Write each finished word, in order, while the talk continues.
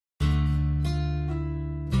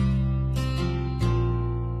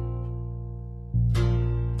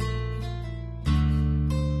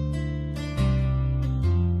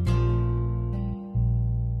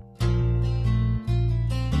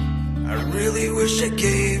really wish I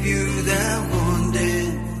gave you that one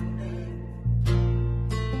dance.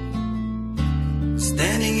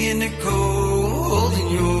 Standing in the cold, holding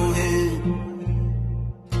your hand.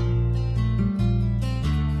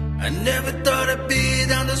 I never thought I'd be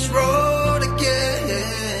down this road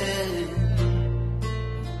again.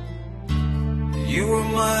 You were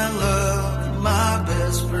my love, my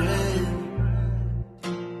best friend.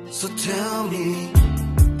 So tell me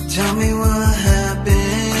what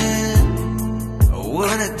happened, or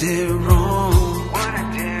what I did wrong.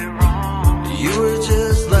 You were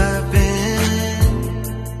just laughing,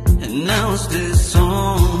 and now it's this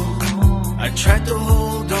song. I tried to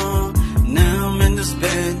hold on, now I'm in this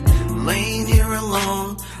bed, laying here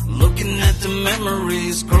alone, looking at the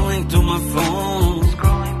memories, scrolling through my phone.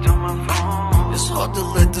 It's hard to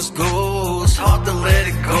let this go, it's hard to let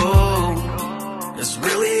it go. It's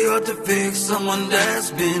really hard to fix someone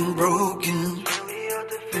that's been broken.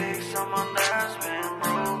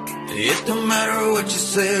 It don't matter what you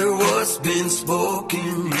say or what's been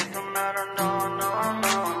spoken.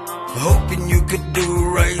 Hoping you could do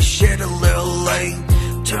right, shed a little light,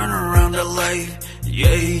 turn around the life.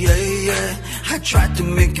 Yeah, yeah, yeah. I tried to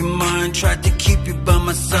make you mine, tried to keep you by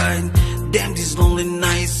my side. Damn, these lonely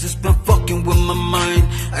nights, it's been fucking with my mind.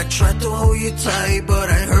 I tried to hold you tight, but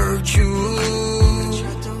I hurt you.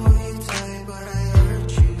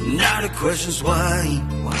 Now the question's why,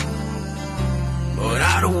 but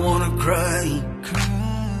I don't wanna cry.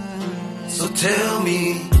 So tell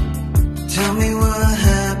me what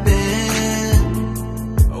happened,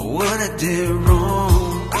 or what I did wrong.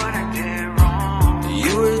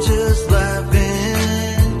 You were just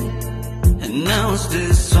laughing, and now it's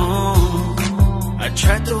this song. I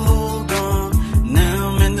tried to hold on, now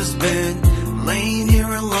I'm in this bed, laying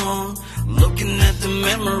here alone, looking at the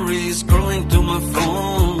memories, scrolling through my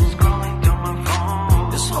phone.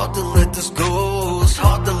 It's hard to let this go, it's hard